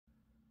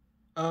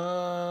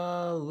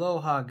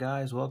Aloha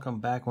guys, welcome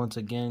back once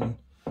again.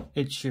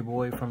 It's your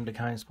boy from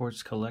Da-kine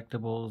Sports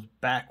Collectibles,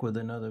 back with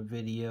another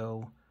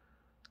video.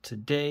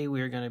 Today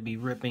we are going to be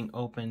ripping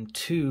open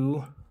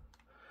two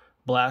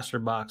blaster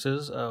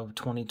boxes of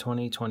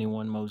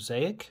 2020-21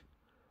 Mosaic.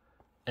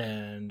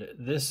 And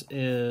this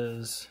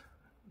is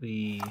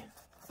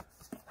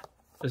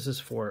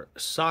for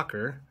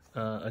soccer.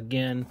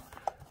 Again,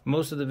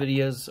 most of the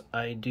videos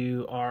I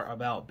do are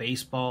about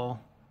baseball.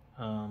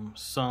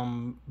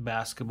 Some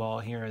basketball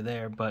here or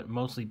there, but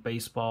mostly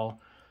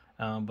baseball.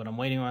 But I'm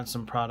waiting on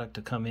some product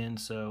to come in,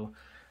 so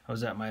I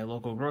was at my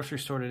local grocery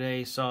store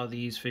today, saw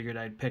these, figured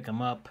I'd pick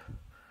them up.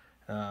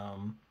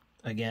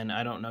 Again,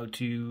 I don't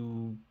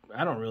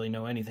really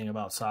know anything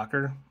about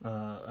soccer,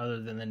 other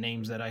than the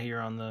names that I hear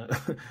on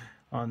the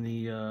on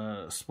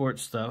the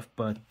sports stuff,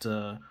 but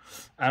I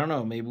don't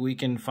know, maybe we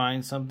can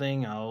find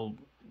something.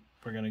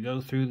 We're gonna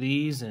go through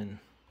these and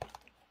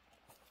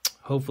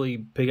hopefully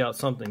pick out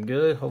something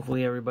good.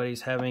 Hopefully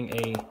everybody's having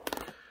a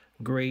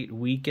great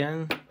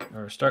weekend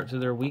or start to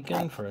their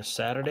weekend for a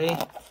Saturday.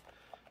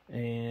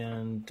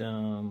 And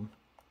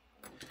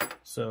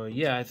so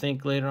yeah, I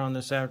think later on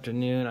this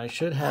afternoon I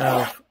should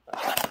have,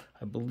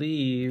 I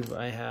believe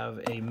I have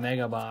a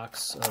mega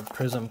box of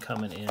Prism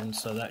coming in,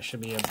 so that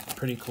should be a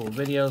pretty cool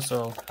video.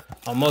 So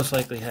I'll most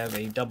likely have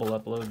a double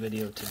upload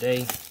video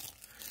today.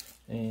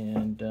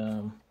 And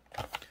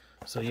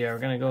so yeah, we're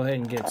gonna go ahead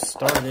and get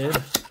started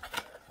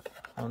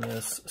on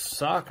this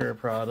soccer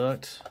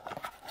product.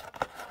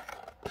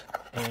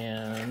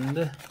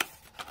 And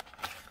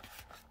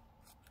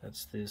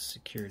that's the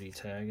security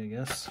tag, I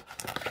guess.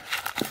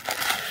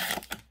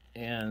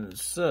 And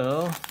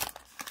so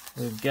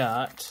we've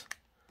got,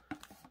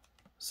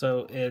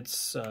 so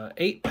it's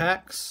 8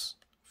 packs,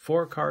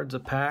 4 cards a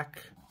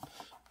pack.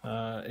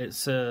 It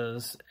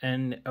says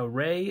an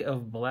array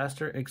of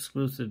blaster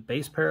exclusive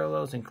base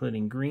parallels,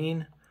 including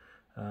green,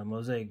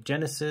 Mosaic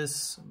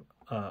Genesis,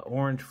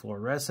 orange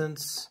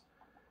fluorescence.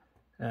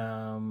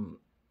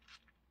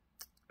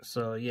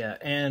 So yeah,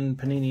 and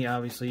Panini,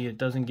 obviously it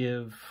doesn't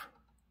give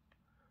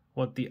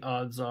what the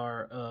odds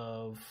are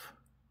of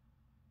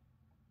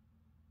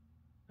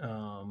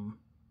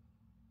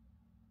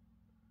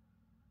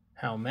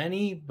how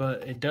many,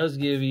 but it does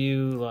give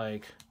you,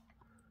 like,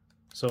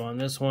 so on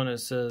this one it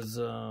says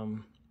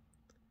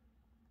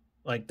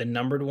like the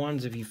numbered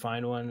ones. If you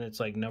find one that's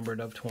like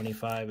numbered up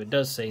 25, it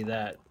does say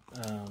that.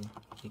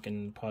 You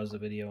can pause the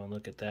video and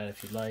look at that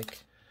if you'd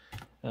like.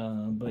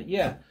 But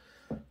yeah,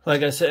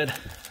 like I said,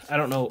 I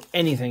don't know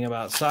anything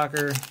about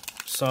soccer.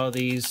 Saw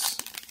these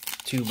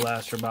 2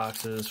 blaster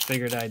boxes,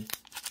 figured I'd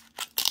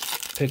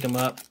pick them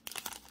up,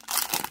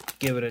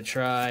 give it a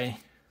try.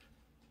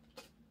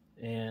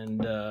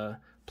 And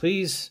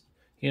please,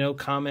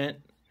 comment,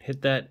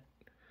 hit that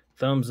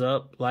thumbs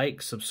up,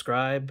 like,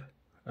 subscribe,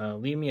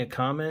 leave me a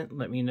comment,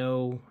 let me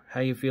know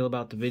how you feel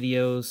about the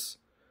videos.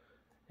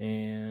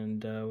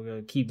 And we're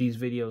going to keep these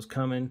videos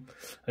coming.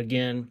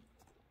 Again,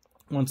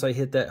 once I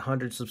hit that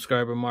 100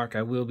 subscriber mark,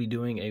 I will be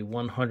doing a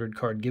 100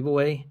 card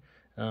giveaway.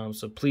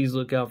 So please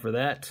look out for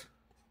that.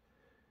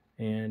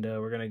 And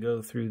we're going to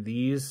go through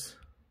these.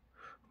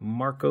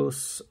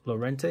 Marcos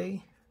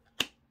Llorente,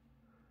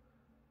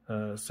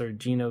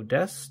 Sergino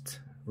Dest,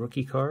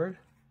 rookie card.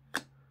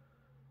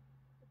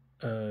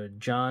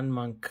 John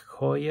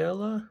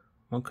Moncayola,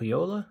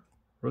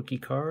 rookie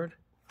card.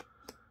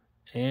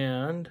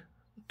 And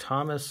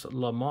Thomas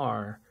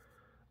Lamar.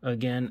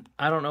 Again,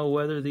 I don't know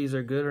whether these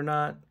are good or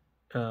not.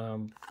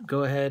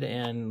 Go ahead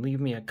and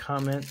leave me a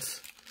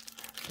comment.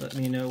 Let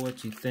me know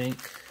what you think.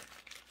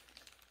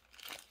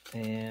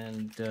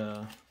 And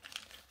I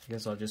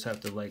guess I'll just have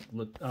to look.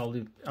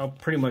 I'll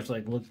pretty much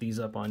look these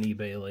up on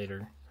eBay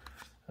later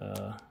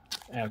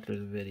after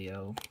the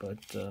video.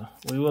 But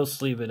we will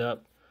sleeve it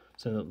up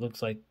so it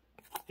looks like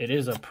it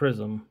is a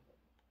Prism.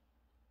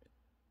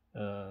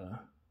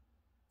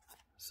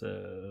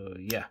 So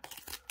yeah.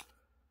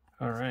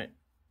 All right,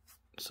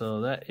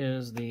 so that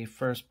is the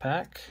first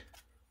pack.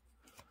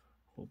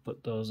 We'll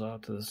put those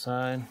off to the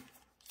side.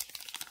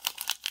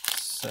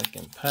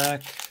 Second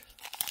pack.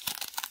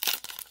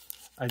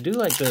 I do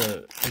like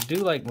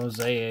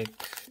Mosaic.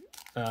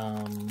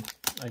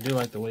 I do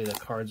like the way the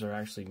cards are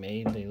actually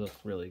made. They look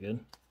really good.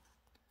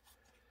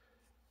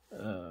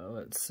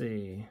 Let's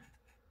see.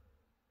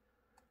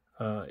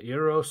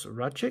 Eros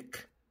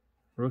Racic,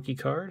 rookie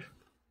card.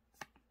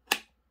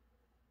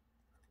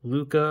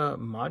 Luka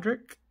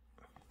Modric.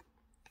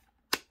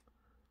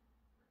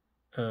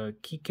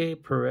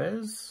 Kike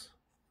Perez,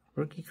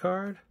 rookie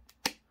card.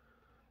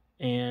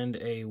 And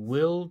a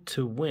Will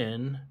to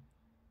Win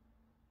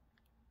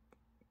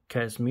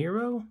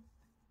Casemiro.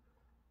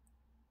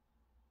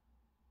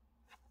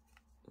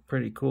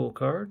 Pretty cool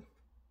card.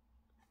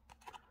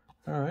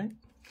 Alright,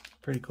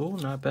 pretty cool,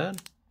 not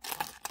bad.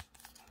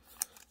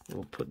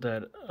 We'll put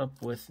that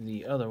up with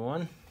the other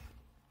one.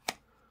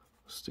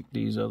 Stick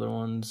these other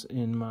ones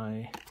in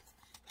my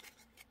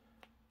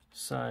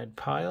side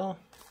pile.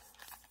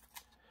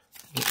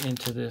 Get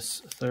into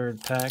this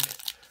third pack.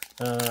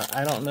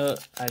 I don't know.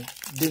 I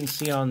didn't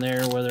see on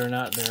there whether or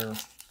not they're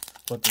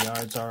what the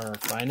odds are of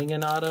finding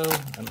an auto.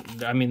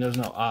 I mean, there's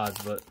no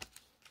odds, but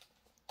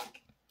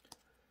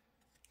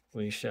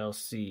we shall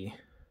see.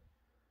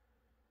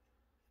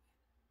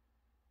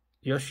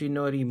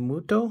 Yoshinori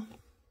Muto,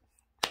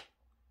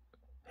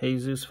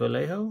 Jesus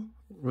Vallejo,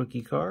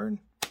 rookie card.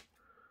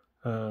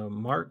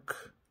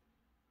 Mark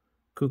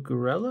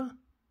Cucurella,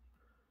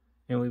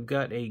 and we've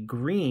got a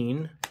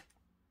green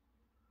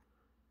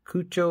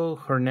Cucho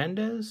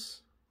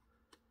Hernandez.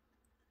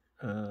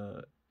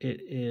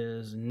 It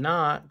is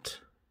not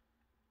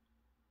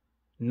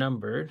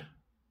numbered,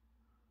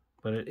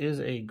 but it is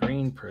a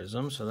green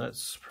prism, so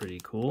that's pretty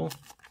cool.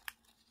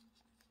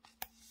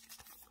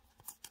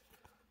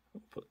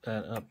 Put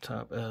that up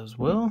top as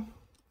well.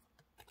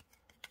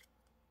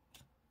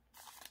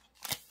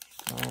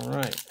 All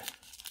right.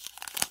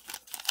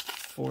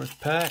 Fourth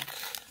pack.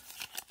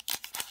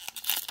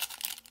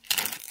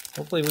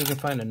 Hopefully we can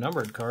find a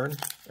numbered card.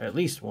 At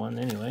least one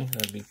anyway.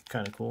 That'd be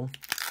kind of cool.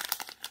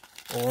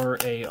 Or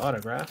a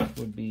autograph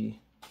would be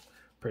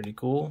pretty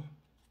cool.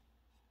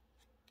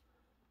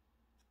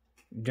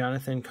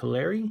 Jonathan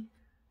Caleri.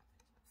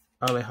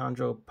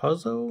 Alejandro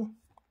Puzzo.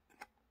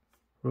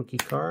 Rookie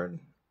card.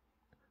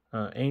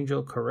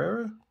 Angel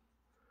Carrera.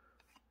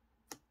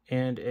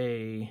 And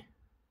a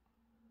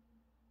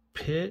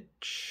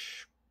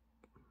pitch.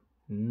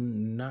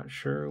 Not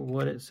sure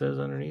what it says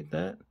underneath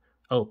that.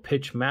 Oh,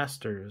 Pitch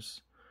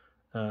Masters.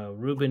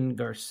 Ruben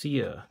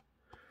Garcia.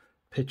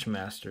 Pitch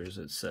Masters,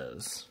 it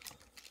says.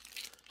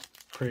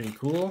 Pretty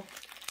cool.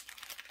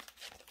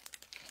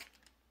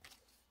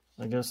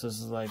 I guess this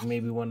is like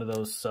maybe one of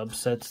those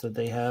subsets that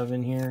they have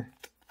in here.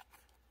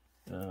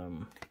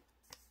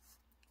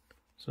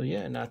 So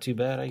yeah, not too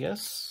bad, I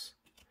guess.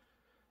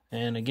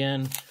 And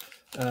again,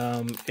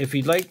 if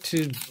you'd like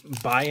to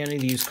buy any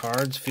of these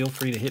cards, feel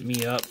free to hit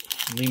me up.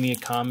 Leave me a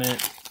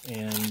comment,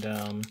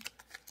 and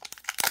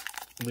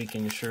we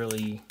can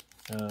surely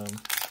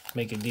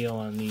make a deal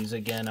on these.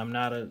 Again, I'm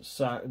not a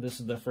this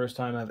is the first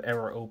time I've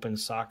ever opened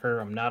soccer.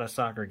 I'm not a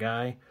soccer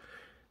guy,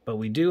 but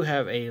we do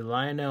have a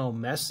Lionel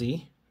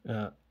Messi.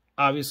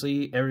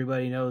 Obviously,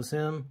 everybody knows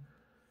him,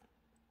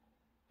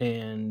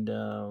 and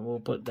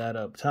we'll put that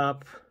up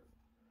top.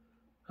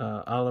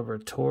 Oliver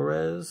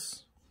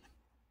Torres,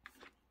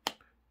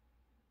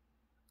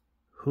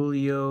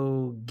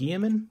 Julio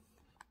Guillermin,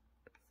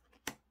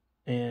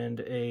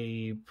 and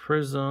a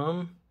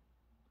prism.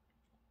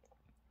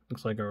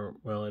 Looks like a,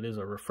 well, it is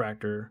a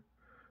refractor.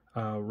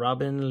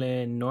 Robin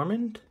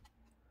Lenormand.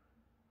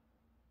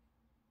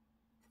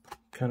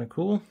 Kind of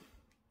cool.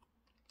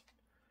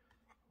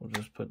 We'll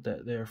just put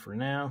that there for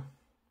now.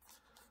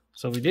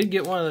 So we did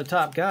get one of the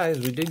top guys.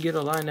 We did get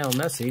a Lionel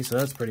Messi, so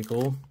that's pretty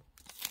cool.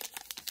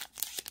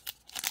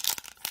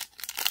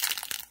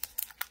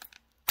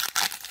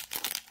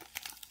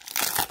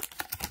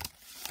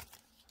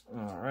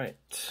 All right.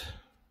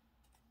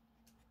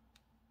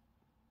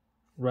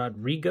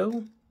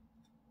 Rodrigo.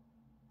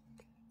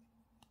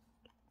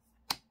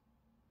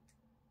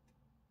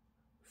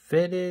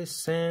 Fede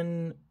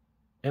San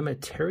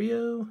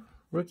Emeterio,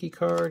 rookie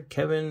card,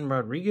 Kevin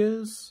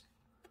Rodriguez,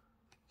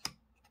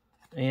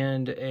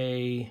 and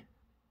a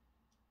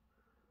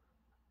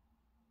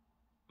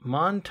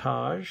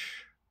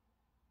montage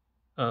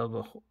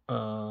of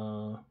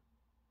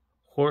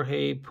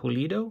Jorge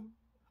Pulido,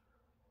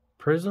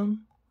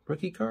 Prism,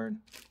 rookie card.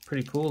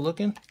 Pretty cool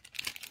looking.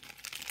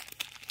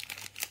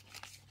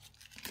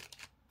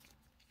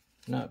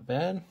 Not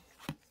bad.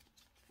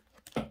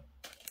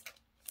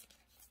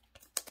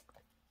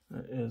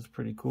 That is a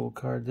pretty cool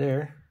card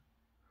there.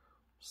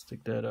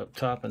 Stick that up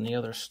top in the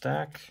other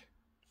stack.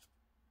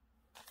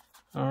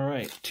 All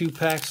right, 2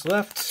 packs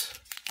left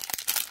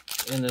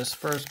in this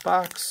first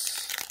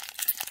box.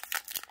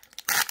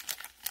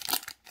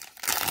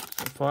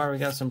 So far, we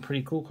got some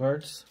pretty cool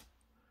cards.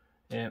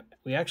 And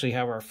we actually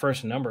have our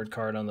first numbered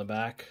card on the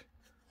back.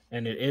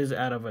 And it is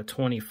out of a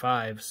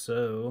 25,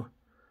 so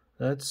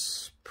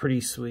that's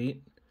pretty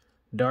sweet.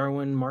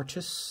 Darwin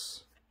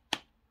Marches.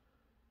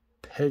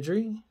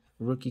 Pedri.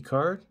 Rookie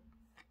card.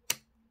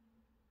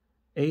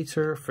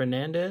 Ater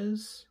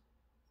Fernandez.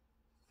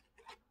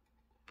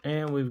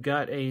 And we've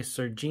got a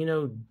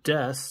Sergino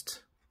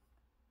Dest.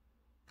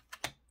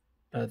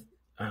 I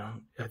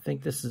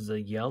think this is a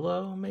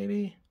yellow,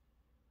 maybe?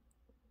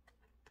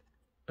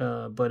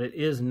 But it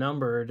is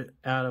numbered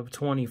out of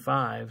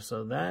 25,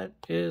 so that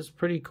is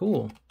pretty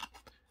cool.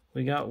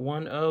 We got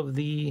one of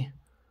the,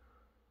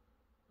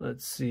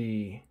 let's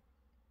see.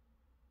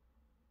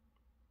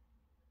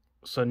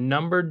 So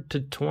numbered to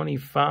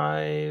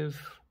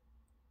 25.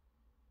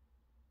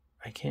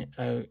 I can't,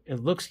 it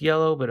looks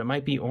yellow, but it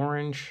might be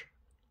orange.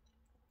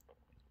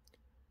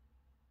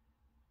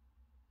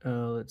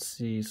 Let's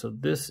see. So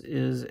this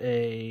is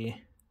a,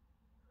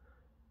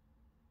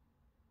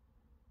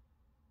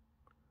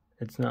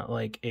 it's not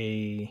like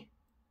a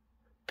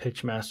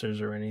Pitch Masters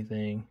or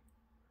anything.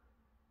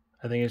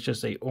 I think it's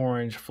just a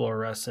orange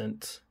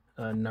fluorescent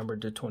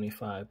numbered to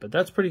 25, but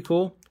that's pretty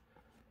cool.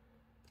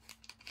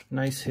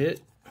 Nice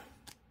hit.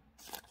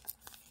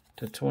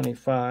 to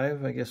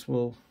 25. I guess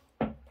we'll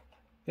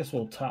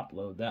top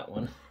load that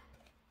one.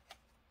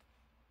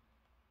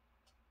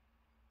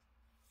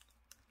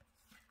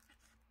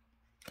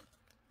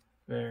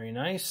 Very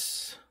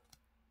nice.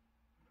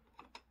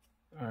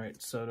 All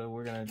right, Soto,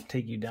 we're gonna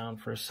take you down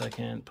for a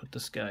second. Put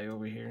this guy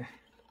over here.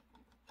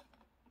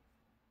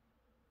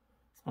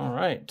 All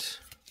right,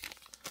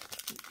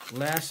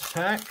 last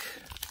pack.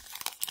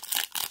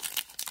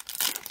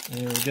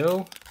 There we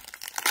go.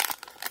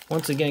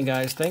 Once again,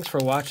 guys, thanks for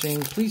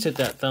watching. Please hit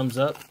that thumbs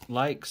up,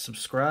 like,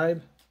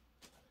 subscribe.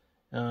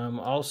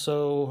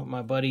 Also,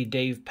 my buddy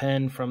Dave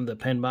Penn from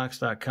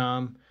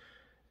thepenbox.com.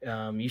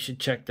 You should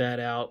check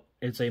that out.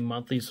 It's a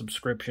monthly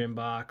subscription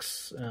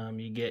box.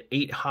 You get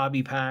 8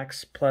 hobby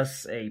packs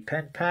plus a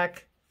pen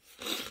pack,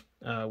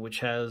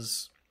 which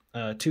has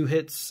 2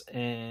 hits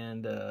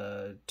and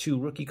 2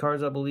 rookie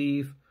cards, I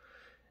believe.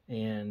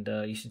 And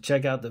you should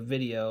check out the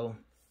video,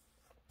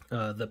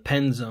 the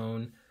Pen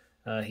Zone.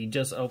 He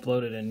just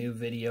uploaded a new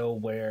video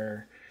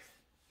where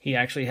he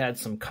actually had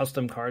some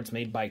custom cards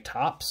made by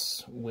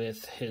Topps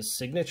with his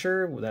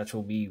signature that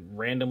will be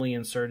randomly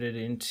inserted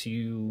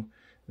into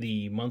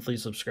the monthly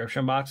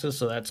subscription boxes,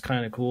 so that's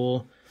kind of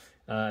cool.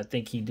 I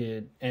think he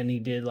did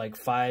like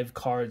 5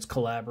 cards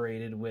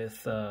collaborated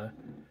with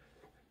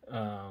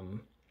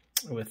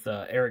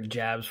Eric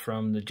Jabs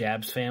from the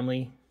Jabs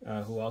family,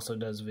 who also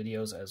does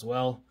videos as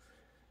well.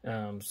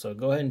 So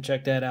go ahead and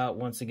check that out.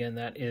 Once again,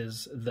 that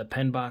is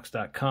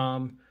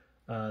thepenbox.com,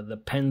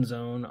 the Pen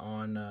Zone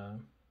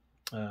on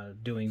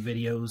doing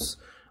videos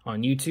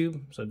on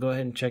YouTube. So go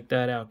ahead and check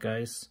that out,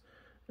 guys.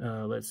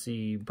 Let's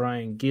see,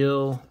 Brian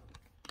Gill,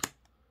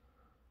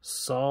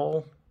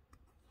 Saul,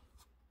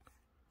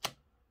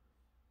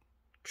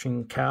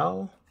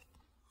 Trincao,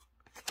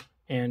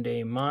 and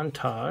a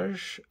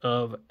montage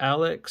of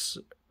Alex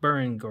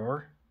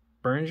Berenger,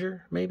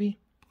 maybe.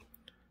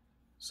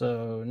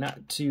 So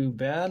not too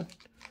bad.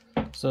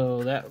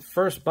 So that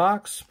first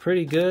box,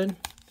 pretty good.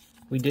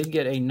 We did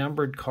get a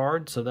numbered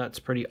card, so that's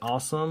pretty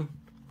awesome.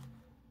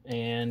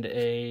 And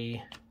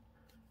a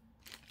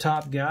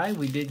top guy,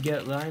 we did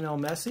get Lionel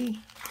Messi.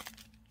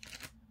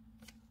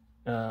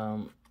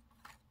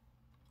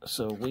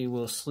 So we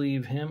will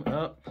sleeve him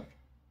up.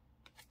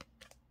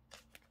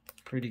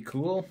 Pretty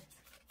cool.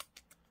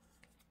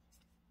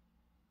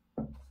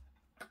 All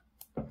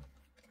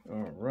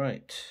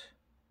right.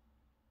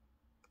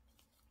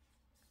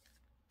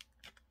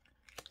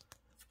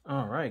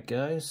 All right,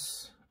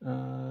 guys.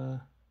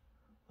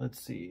 Let's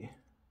see.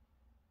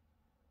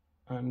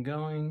 I'm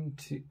going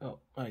to, oh,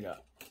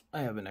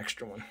 I have an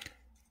extra one.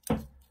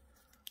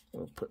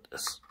 We'll put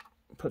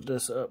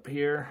this up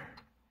here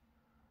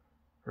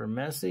for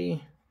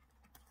Messi.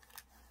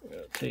 I'm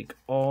gonna take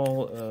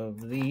all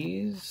of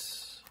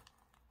these.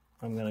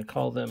 I'm gonna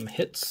call them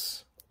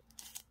hits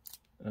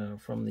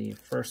from the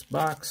first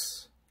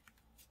box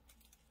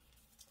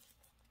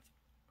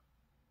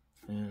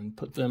and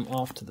put them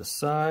off to the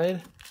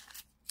side.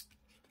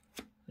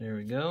 There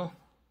we go.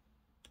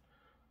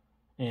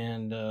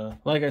 And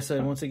like I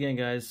said, once again,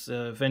 guys,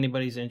 if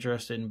anybody's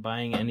interested in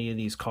buying any of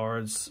these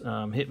cards,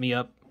 hit me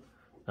up.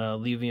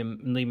 Leave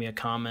me a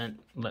comment.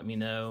 Let me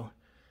know,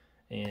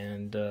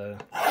 and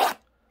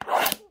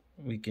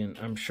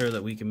I'm sure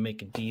that we can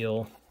make a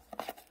deal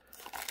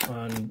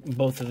on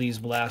both of these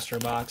blaster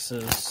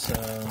boxes.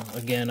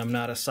 Again, I'm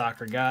not a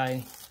soccer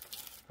guy.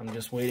 I'm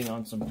just waiting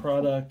on some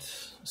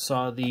product.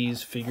 Saw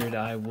these, figured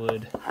I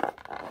would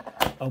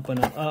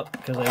open them up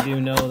because I do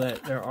know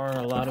that there are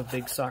a lot of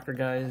big soccer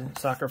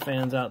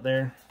fans out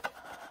there.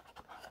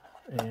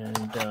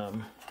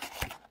 And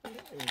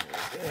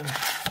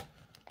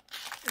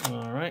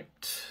all right,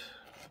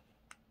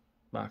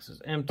 box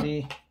is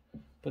empty.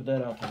 Put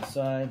that out to the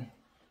side.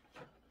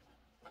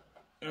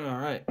 All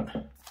right,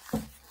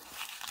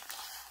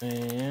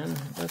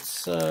 and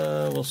let's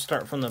we'll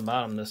start from the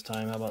bottom this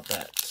time. How about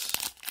that?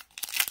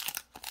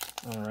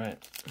 All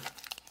right,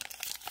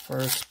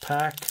 first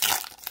pack.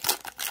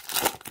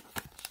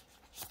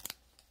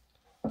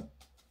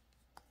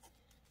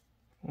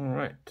 All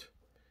right,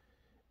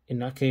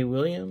 Inaki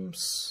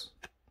Williams,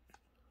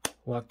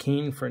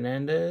 Joaquin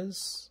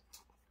Fernandez,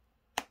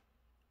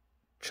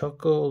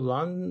 Choco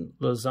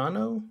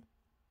Lozano,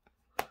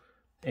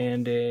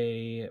 and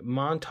a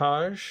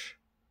montage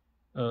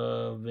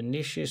of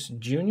Vinicius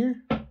Jr.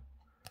 All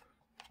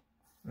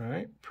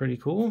right, pretty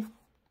cool.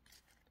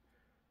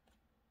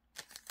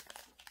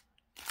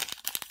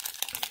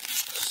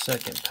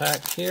 Second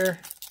pack here.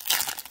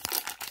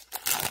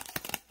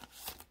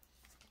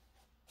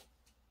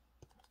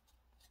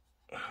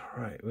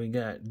 All right, we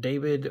got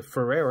David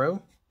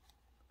Ferrero,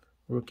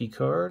 rookie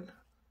card.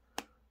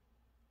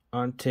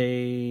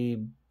 Ante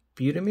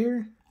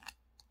Budimir,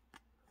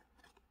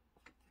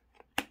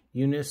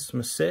 Eunice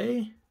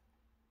Massey,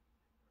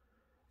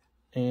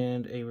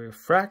 and a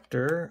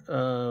refractor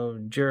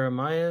of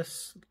Jeremiah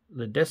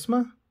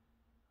Ledesma.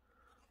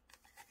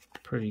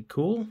 Pretty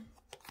cool.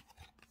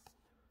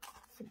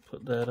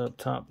 Put that up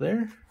top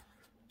there.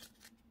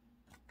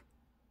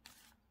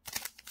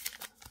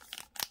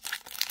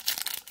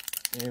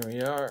 Here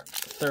we are,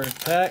 third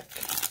pack.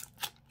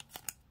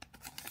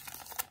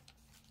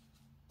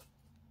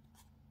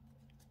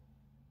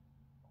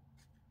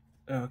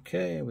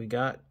 Okay, we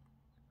got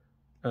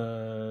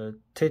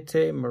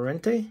Tete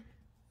Morente,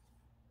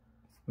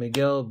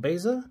 Miguel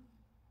Beza,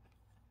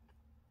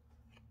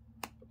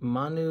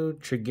 Manu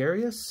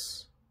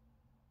Trigueros,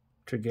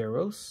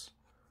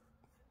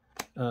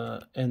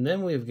 and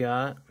then we've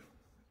got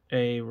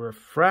a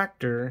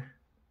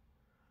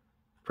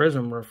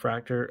prism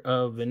refractor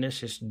of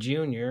Vinicius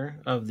Jr.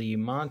 of the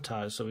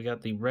Montage. So we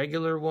got the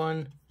regular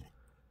one,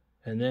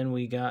 and then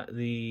we got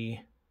the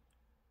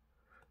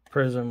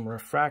prism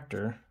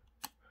refractor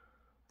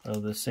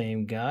of the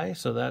same guy.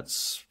 So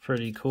that's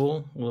pretty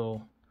cool.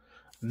 Little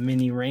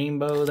mini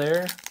rainbow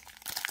there.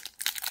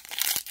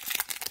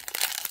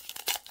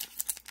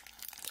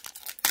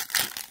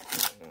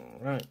 All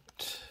right.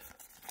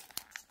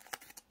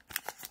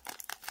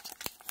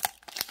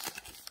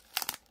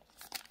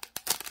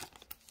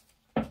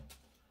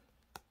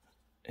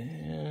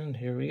 And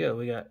here we go.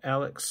 We got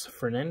Alex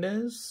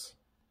Fernandez,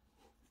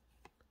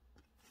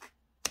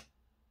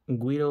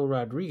 Guido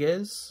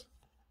Rodriguez,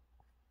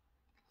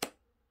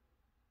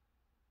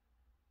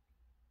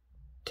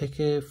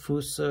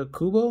 Takefusa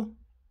Kubo,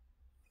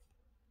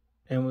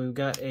 and we've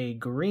got a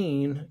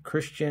green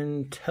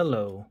Christian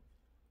Tello.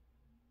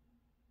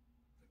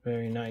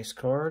 Very nice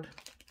card.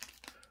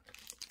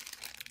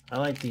 I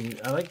like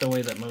the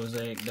way that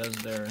Mosaic does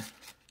their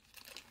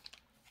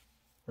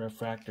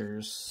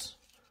refractors.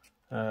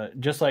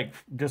 Just like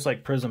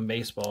Prism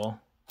Baseball.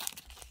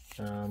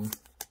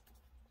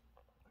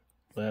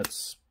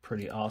 That's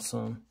pretty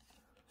awesome.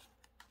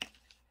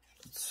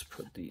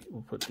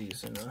 We'll put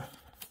these in a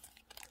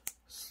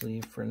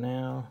sleeve for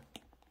now.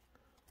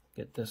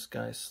 Get this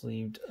guy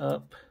sleeved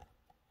up.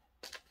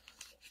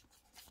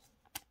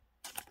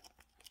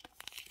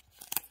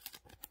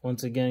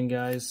 Once again,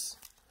 guys,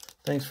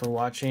 thanks for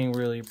watching.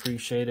 Really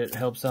appreciate it. It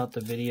helps out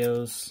the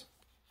videos.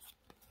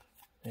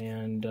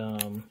 And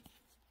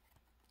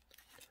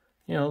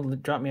you know,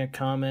 drop me a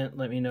comment.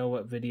 Let me know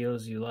what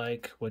videos you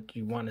like, what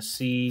you want to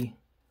see.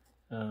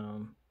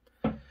 We're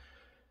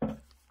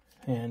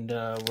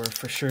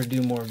for sure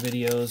do more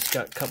videos.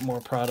 Got a couple more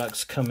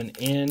products coming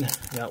in.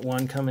 Got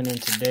one coming in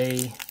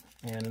today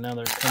and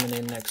another coming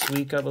in next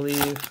week, I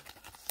believe.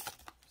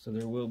 So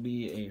there will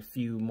be a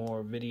few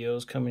more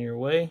videos coming your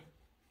way.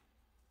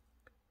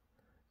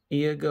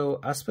 Iago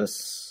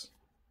Aspas,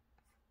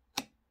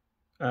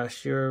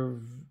 Asher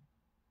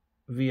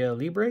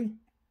Villalibre,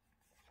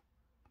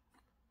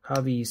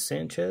 Javi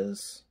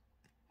Sanchez,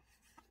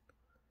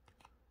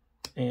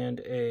 and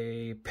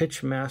a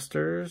Pitch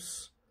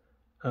Masters,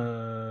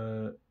 Goncalo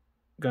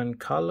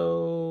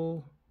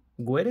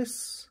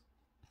Guedes.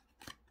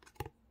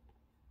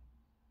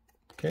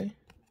 Okay,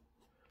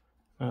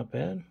 not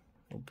bad.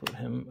 We'll put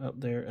him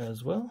up there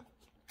as well.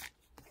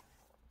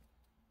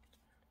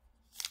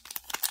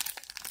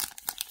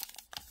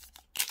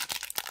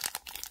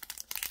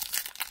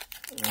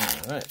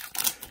 All right.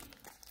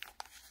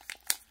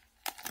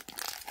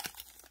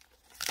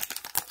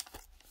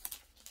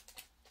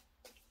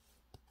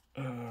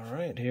 All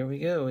right, here we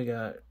go. We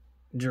got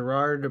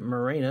Gerard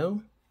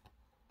Moreno,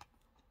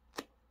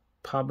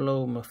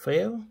 Pablo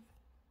Maffeo,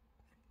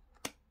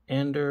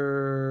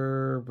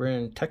 Ander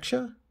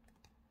Brantexia,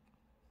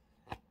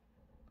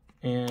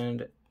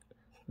 and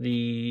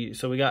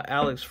so we got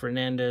Alex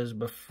Fernandez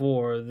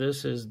before.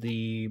 This is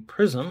the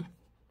Prism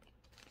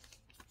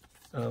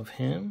of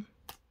him.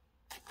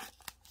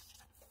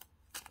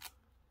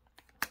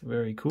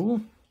 Very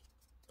cool.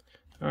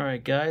 All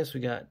right, guys,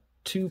 we got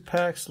 2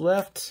 packs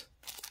left.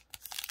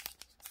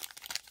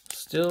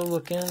 Still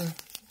looking.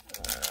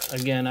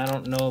 Again, I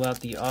don't know about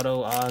the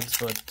auto odds,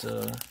 but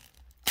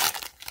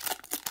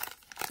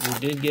we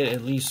did get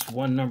at least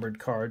 1 numbered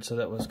card, so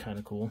that was kind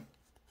of cool.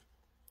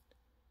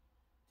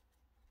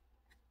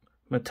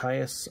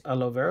 Matias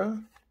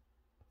Oliveira,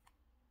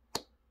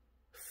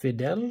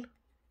 Fidel,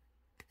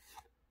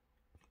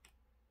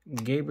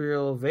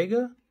 Gabriel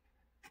Vega,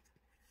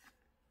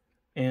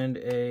 and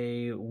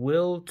a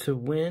Will to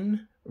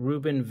Win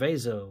Ruben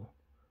Vezo.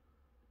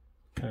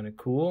 Kind of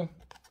cool.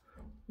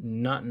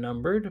 Not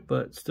numbered,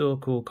 but still a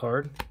cool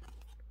card.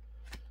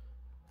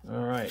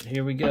 All right,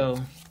 here we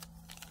go.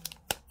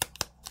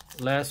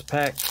 Last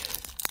pack.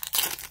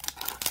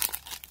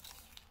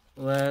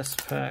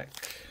 Last pack.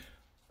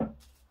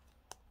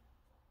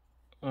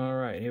 All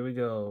right, here we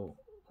go.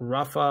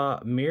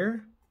 Rafa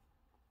Mir,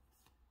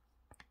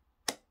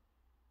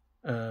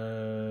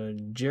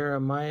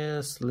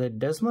 Jeremiah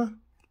Ledesma,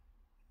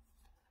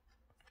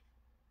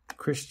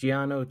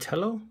 Cristiano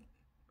Tello.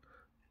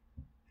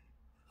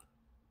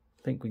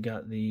 I think we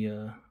got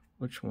the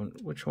which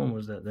one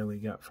was that we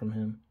got from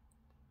him?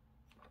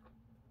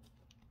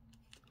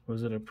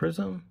 Was it a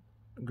prism?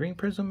 A green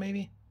prism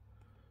maybe?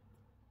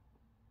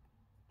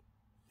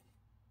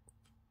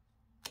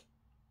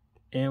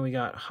 And we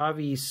got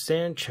Javi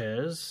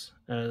Sanchez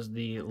as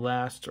the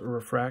last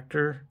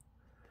refractor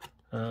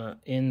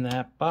in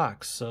that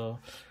box. So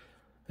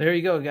there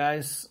you go,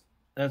 guys.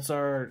 That's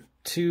our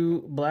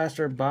 2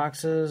 blaster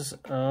boxes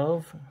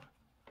of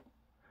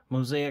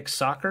Mosaic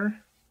Soccer.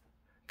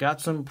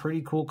 Got some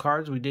pretty cool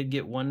cards. We did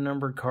get 1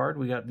 numbered card.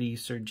 We got the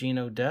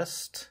Sergino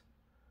Dest,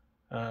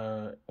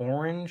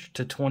 orange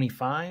to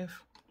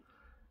 25.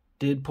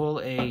 Did pull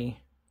a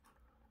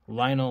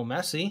Lionel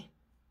Messi,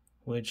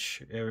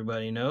 which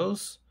everybody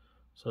knows.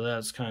 So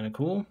that's kind of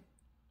cool.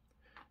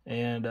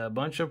 And a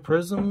bunch of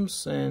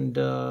prisms. And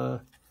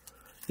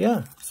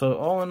yeah, so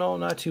all in all,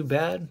 not too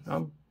bad.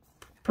 I'm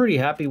pretty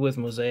happy with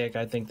Mosaic.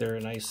 I think they're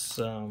a nice,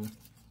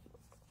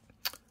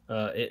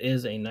 it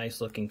is a nice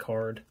looking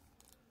card.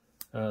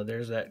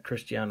 There's that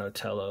Cristiano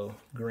Tello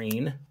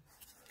green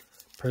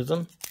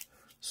prism.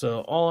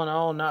 So all in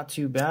all, not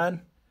too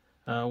bad.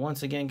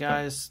 Once again,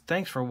 guys,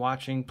 thanks for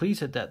watching. Please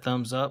hit that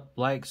thumbs up,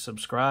 like,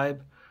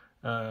 subscribe.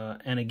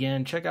 And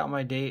again, check out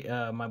my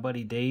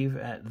buddy Dave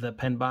at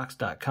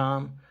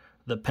thepenbox.com,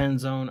 The Pen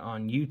Zone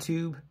on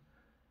YouTube.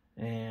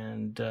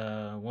 And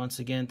once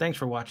again, thanks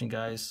for watching,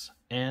 guys,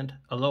 and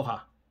aloha.